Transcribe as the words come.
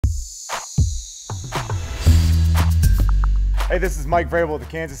Hey, this is Mike Vrabel of the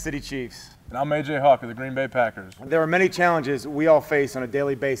Kansas City Chiefs. And I'm A.J. Hawk of the Green Bay Packers. There are many challenges we all face on a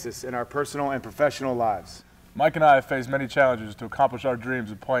daily basis in our personal and professional lives. Mike and I have faced many challenges to accomplish our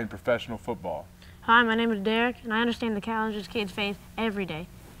dreams of playing professional football. Hi, my name is Derick, and I understand the challenges kids face every day.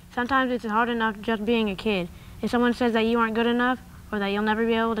 Sometimes it's hard enough just being a kid. If someone says that you aren't good enough or that you'll never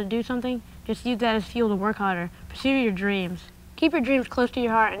be able to do something, just use that as fuel to work harder. Pursue your dreams. Keep your dreams close to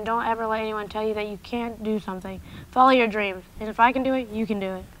your heart and don't ever let anyone tell you that you can't do something. Follow your dreams, and if I can do it, you can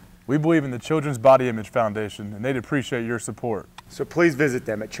do it. We believe in the Children's Body Image Foundation, and they'd appreciate your support. So please visit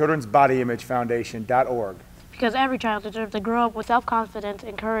them at childrensbodyimagefoundation.org. Because every child deserves to grow up with self-confidence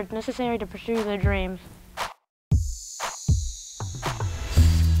and courage necessary to pursue their dreams.